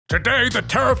Today, the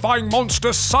terrifying monster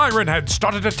Sirenhead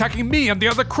started attacking me and the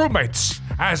other crewmates.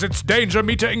 As its danger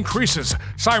meter increases,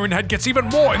 Sirenhead gets even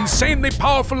more insanely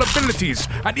powerful abilities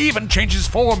and even changes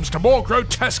forms to more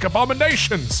grotesque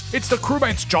abominations. It's the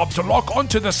crewmates' job to lock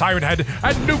onto the Sirenhead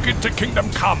and nuke it to Kingdom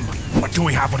Come. But do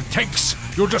we have what it takes?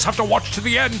 You'll just have to watch to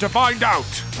the end to find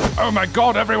out. Oh my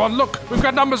god, everyone, look! We've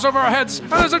got numbers over our heads,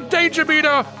 and there's a danger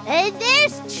meter! And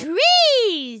there's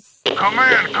trees! Come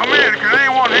in, can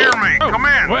anyone hear me? Oh, come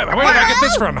in! Where did I get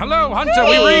this from? Hello, Hunter,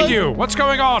 we read you. What's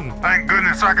going on? Thank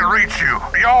goodness I can reach you.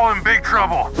 Y'all in big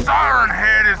trouble.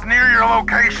 Sirenhead is near your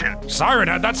location.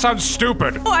 Sirenhead? That sounds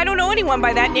stupid. Oh, I don't know anyone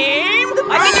by that name.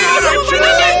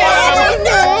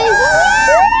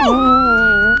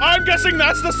 I'm guessing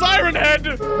that's the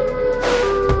Sirenhead!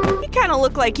 He kind of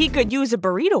looked like he could use a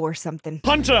burrito or something.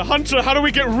 Hunter, how do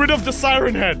we get rid of the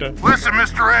Sirenhead? Listen,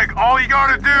 Mr. Egg, all you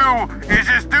gotta do is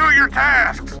just do your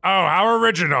tasks. Oh, how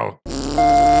original.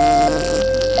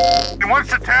 And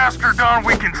once the tasks are done,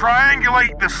 we can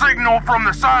triangulate the signal from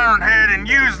the Sirenhead and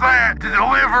use that to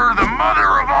deliver the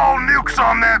mother of all nukes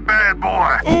on that bad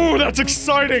boy. Ooh, that's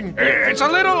exciting! It's a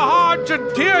little hard to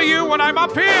hear you when I'm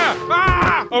up here.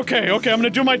 Ah! Okay, I'm gonna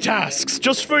do my tasks,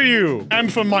 just for you,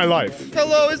 and for my life.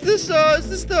 Hello, is this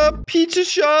the pizza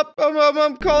shop?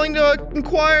 I'm calling to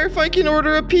inquire if I can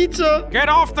order a pizza. Get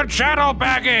off the channel,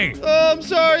 Baggy! Oh, I'm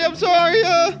sorry,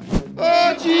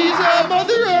 oh, jeez,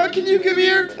 Mother, can you come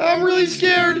here? I'm really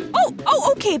scared.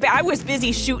 Oh, okay, but I was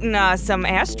busy shooting some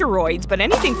asteroids, but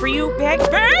anything for you, Bag?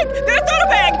 Bag? That's not a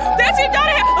bag! That's it, not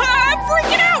a bag! I'm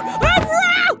freaking out!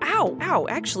 Ow,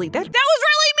 actually, that was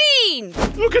really mean!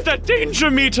 Look at that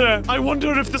danger meter! I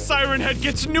wonder if the Sirenhead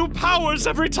gets new powers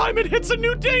every time it hits a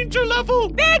new danger level!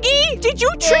 Baggy, did you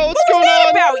trick? What's going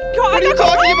on? About? What are you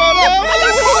talking about?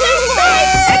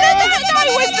 And then that guy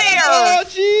was there! Oh,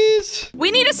 jeez! We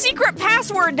need a secret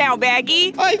password now,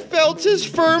 Baggy! I felt his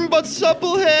firm but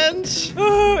supple hands.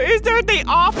 Is that the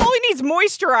awful? He needs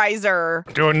moisturizer.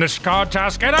 Doing this card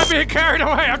task, and I'm being carried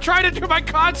away. I'm trying to do my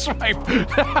card swipe.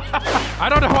 I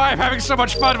don't know why I'm having so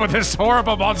much fun with this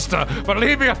horrible monster, but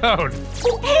leave me alone.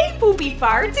 Oh, hey, poopy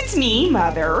farts, it's me,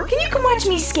 Mother. Can you come watch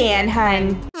me scan,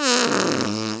 hun?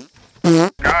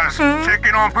 Guys,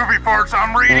 checking on Poopy Farts.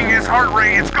 I'm reading his heart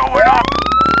rate. It's going up.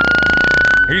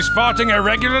 He's farting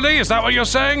irregularly? Is that what you're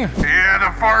saying? Yeah,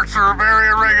 the farts are very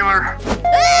irregular.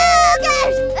 Oh,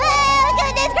 gosh! Oh,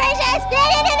 goodness gracious! No!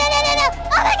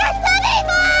 Oh my gosh, Puppy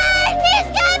Fart! He's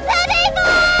got Puppy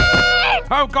Fart!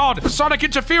 Oh god, the sonic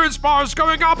interference bar is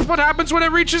going up. What happens when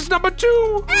it reaches number 2?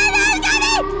 Oh, no, he's got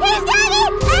it! He's got it!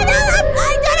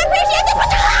 I don't appreciate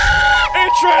this.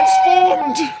 It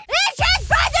transformed! It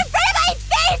transformed in front of my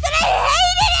face and I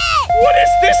hated it! What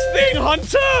is this thing,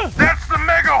 Hunter? That's the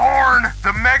Mega Horn.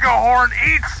 The Mega Horn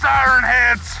eats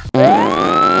Sirenheads.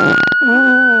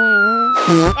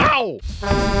 Ow!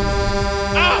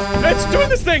 Ah! It's doing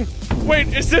this thing! Wait,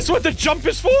 is this what the jump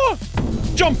is for?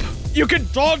 Jump! You can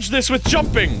dodge this with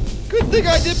jumping! Good thing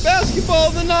I did basketball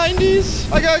in the 90s.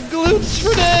 I got glutes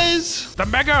for days. The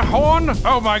Mega Horn?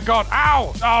 Oh my god,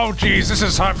 ow! Oh jeez, this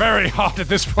is very hot at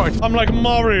this point. I'm like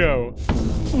Mario.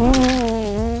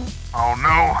 Oh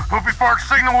no, Poopy Fart's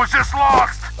signal was just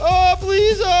lost. Oh,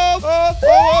 please, what are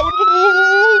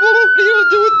you gonna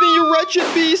do with me, you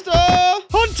wretched beast?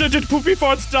 Hunter, did Poopy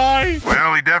Farts die?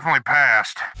 Well, he definitely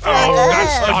passed. Oh,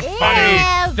 that's not funny.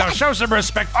 Now show some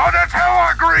respect. Oh, that's how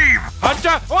I grieve.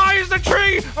 Hunter, why is the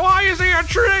tree? Why is he a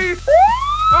tree?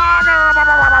 Oh,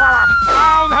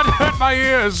 that hurt my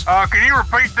ears. Can you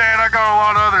repeat that? I got a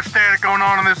lot of other static going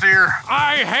on in this ear.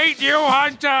 I hate you,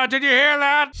 Hunter. Did you hear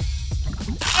that?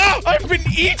 Oh, I've been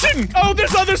eaten! Oh,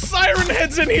 there's other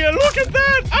Sirenheads in here! Look at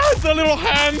that! Ah, the little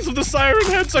hands of the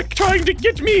Sirenheads are trying to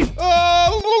get me!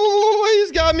 Oh,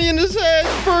 he's got me in his head.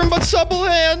 Firm but supple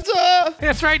hands.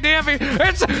 It's right near me.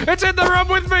 It's in the room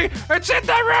with me. It's in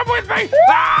the room with me.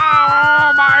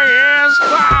 Ah, my ears.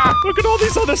 Ah. Look at all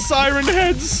these other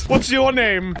Sirenheads. What's your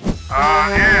name?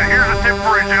 Yeah, here's a tip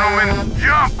for you, gentlemen.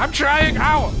 Jump! I'm trying.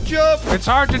 Ow. Jump. It's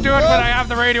hard to do it when I have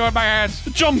the radio in my hands.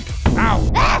 Jump!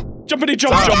 Ow. Jumpity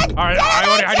jump jump! All right,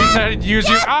 I need to use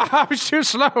you. Ah, I was too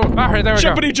slow. All right, there we go.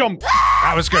 Jumpity jump!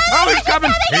 That was good. Oh, he's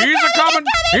coming. He's a-coming.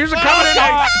 He's a-coming in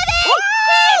hot.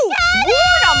 Whoa!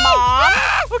 Warn him, Mom!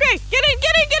 Okay, get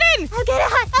in! I'll get it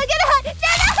hot!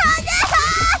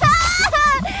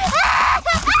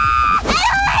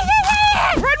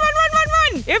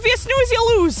 Run! If you snooze, you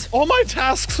lose! All my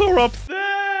tasks are up there!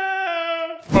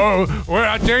 Oh, we're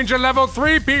at danger level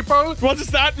 3, people. What does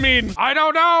that mean? I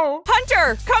don't know.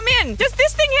 Hunter, come in! Does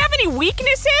this thing have any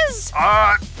weaknesses?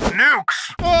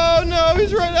 Nukes. Oh no,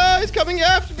 he's right. He's coming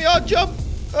after me. I'll jump.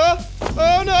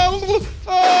 Oh no!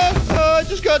 I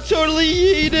just got totally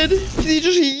yeeted. He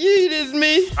just yeeted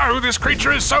me. Oh, this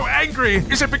creature is so angry.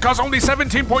 Is it because only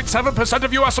 17.7%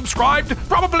 of you are subscribed?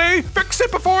 Probably. Fix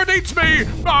it before it eats me.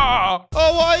 Ah.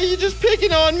 Oh, why are you just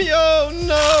picking on me? Oh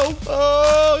no.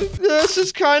 Oh, this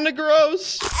is kind of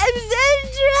gross. I'm so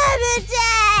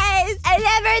traumatized. I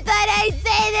never thought I'd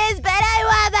say this, but I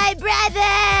want my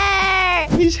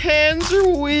brother. These hands are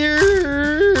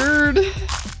weird.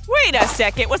 Wait a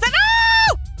second. Was that?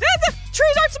 Oh! The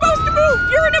trees aren't supposed to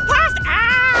move. You're an imposter.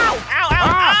 Ow! Ow! Ow!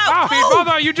 Ow! Oh,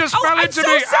 mother, you just fell into me.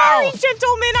 I'm so sorry, Ow.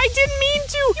 gentlemen. I didn't mean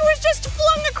to. He was just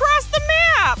flung across the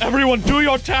map. Everyone, do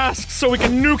your tasks so we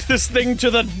can nuke this thing to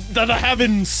the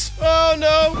heavens. Oh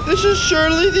no, this is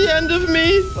surely the end of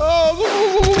me.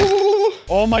 Oh.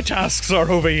 All my tasks are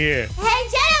over here. Hey,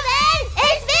 gentlemen,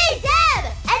 it's me, Deb.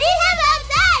 I need help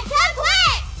outside. Come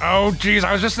quick. Oh, geez,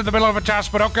 I was just in the middle of a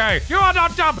task, but okay. You are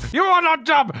not dumb. You are not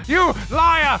dumb. You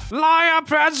liar. Liar,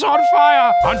 pants on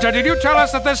fire. Hunter, did you tell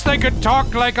us that this thing could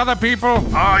talk like other people?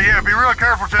 Yeah, be real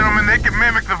careful, gentlemen. They can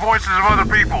mimic the voices of other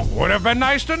people. Would have been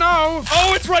nice to know.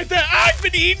 Oh, it's right there. I've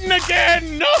been eaten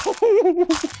again. No.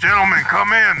 Gentlemen,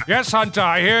 come in. Yes, Hunter,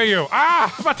 I hear you.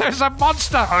 But there's a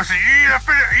monster. So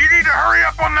you need to hurry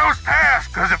up on those tasks,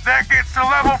 because if that gets to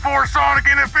level 4 sonic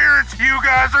interference, you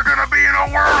guys are gonna be in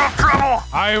a world of trouble.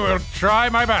 I will try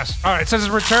my best. All right, it says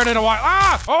return in a while.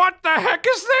 Oh, what the heck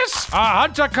is this?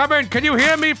 Hunter, come in. Can you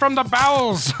hear me from the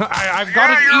bowels? I've got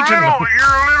it eaten. You're a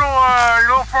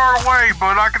little far away,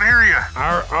 but I can hear you.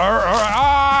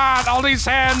 All these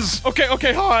hands. Okay,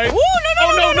 hi.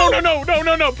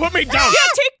 Oh, no. Put me down. Yeah,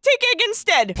 take egg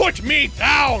instead. Put me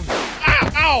down.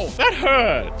 Ow, that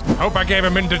hurt. Hope I gave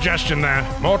him indigestion there.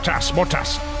 More tasks.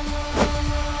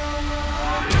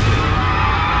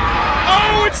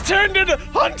 Oh, it's turned into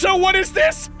Hunter. What is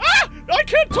this? I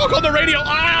can't talk on the radio.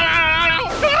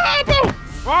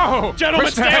 Whoa! Gentlemen,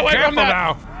 Mr. stay Head, away from careful that.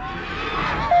 now.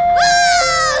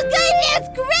 Oh, goodness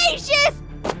gracious.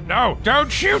 No,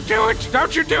 don't you do it!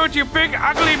 Don't you do it, you big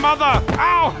ugly mother!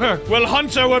 Ow! Well,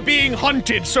 Hunter, we're being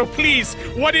hunted, so please,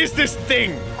 what is this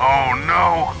thing? Oh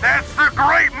no, that's the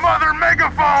Great Mother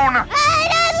Megaphone! I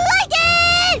don't like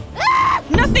it. Ah!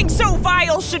 Nothing so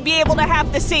vile should be able to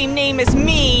have the same name as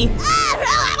me. Oh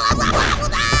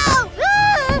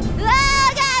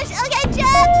gosh, okay,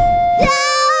 jump! No!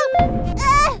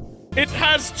 It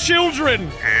has children.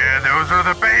 Yeah, those are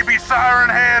the baby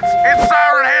Sirenheads. It's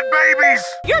Sirenhead babies!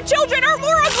 Your children are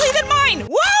more ugly than mine.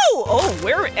 Whoa! Oh,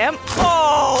 where am?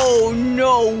 Oh,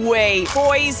 no way.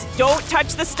 Boys, don't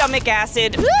touch the stomach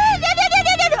acid. No! Ah!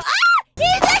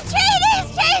 He's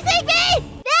chasing me!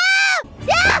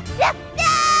 No!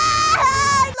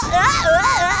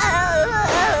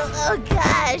 Oh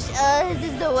gosh, this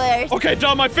is the worst. Okay,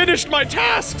 Dom, I finished my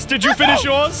tasks. Did you finish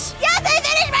yours? Yes, I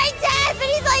finished my task, but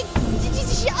he's like,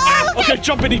 Okay,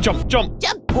 jumpity jump.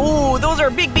 Ooh, those are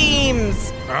big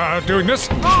beams. Doing this.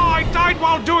 Oh, I died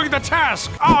while doing the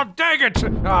task. Oh, dang it. Oh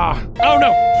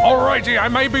no. Alrighty, I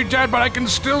may be dead, but I can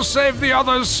still save the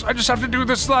others. I just have to do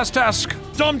this last task.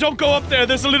 Dom, don't go up there.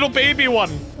 There's a little baby one.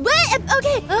 What?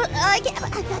 Okay,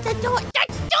 the door.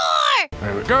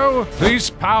 There we go. Please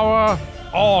power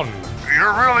on.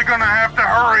 You're really gonna have to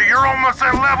hurry. You're almost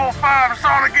at level 5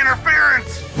 sonic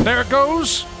interference. There it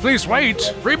goes. Please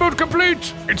wait. Reboot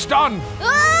complete. It's done. Oh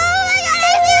my god,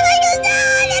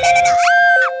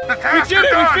 no. The tasks We did are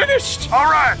it. done. We finished.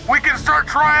 All right, we can start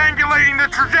triangulating the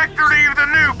trajectory of the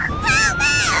nuke. Whoa.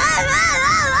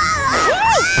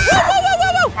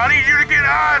 I need you to get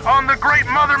eyes on the Great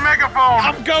Mother Megaphone.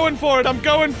 I'm going for it. I'm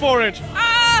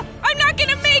not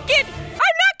gonna make it.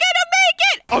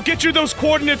 I'll get you those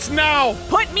coordinates now.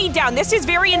 Put me down. This is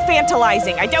very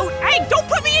infantilizing. Don't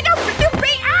put me in your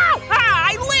bait. Ow!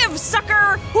 I live,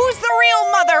 sucker. Who's the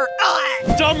real mother?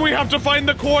 Ugh. Dom, we have to find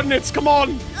the coordinates. Come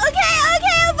on.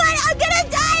 Okay, but I'm gonna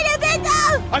die in a bit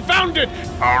though. I found it.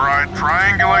 All right,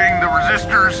 triangulating the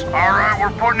resistors. All right,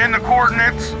 we're putting in the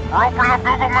coordinates. We're opening up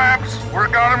Google Maps. We've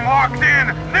got him locked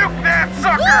in. Nuke that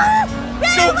sucker!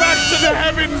 Go back to the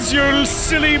heavens, you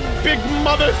silly big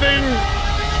mother thing.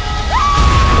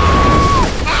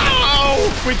 Ow!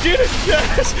 We did it,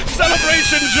 yes!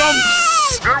 Celebration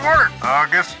jumps! Good work. I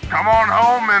guess come on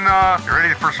home and you're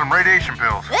ready for some radiation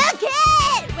pills.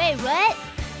 Okay. Wait, what?